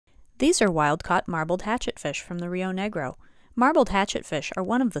These are wild-caught marbled hatchetfish from the Rio Negro. Marbled hatchetfish are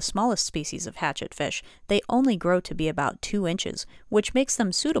one of the smallest species of hatchetfish. They only grow to be about 2 inches, which makes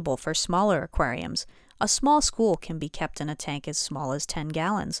them suitable for smaller aquariums. A small school can be kept in a tank as small as 10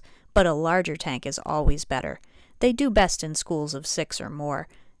 gallons, but a larger tank is always better. They do best in schools of 6 or more.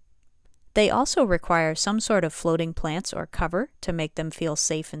 They also require some sort of floating plants or cover to make them feel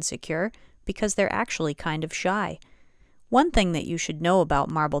safe and secure, because they're actually kind of shy. One thing that you should know about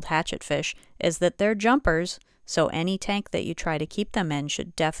marbled hatchetfish is that they're jumpers, so any tank that you try to keep them in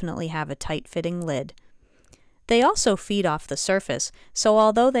should definitely have a tight-fitting lid. They also feed off the surface, so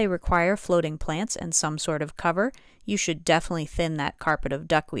although they require floating plants and some sort of cover, you should definitely thin that carpet of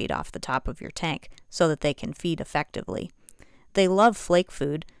duckweed off the top of your tank so that they can feed effectively. They love flake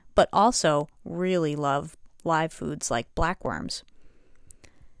food, but also really love live foods like blackworms.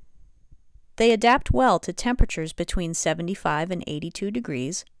 They adapt well to temperatures between 75 and 82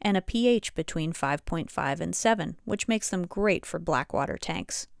 degrees and a pH between 5.5 and 7, which makes them great for blackwater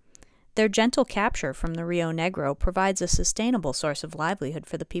tanks. Their gentle capture from the Rio Negro provides a sustainable source of livelihood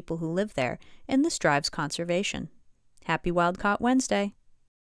for the people who live there, and this drives conservation. Happy Wild Caught Wednesday!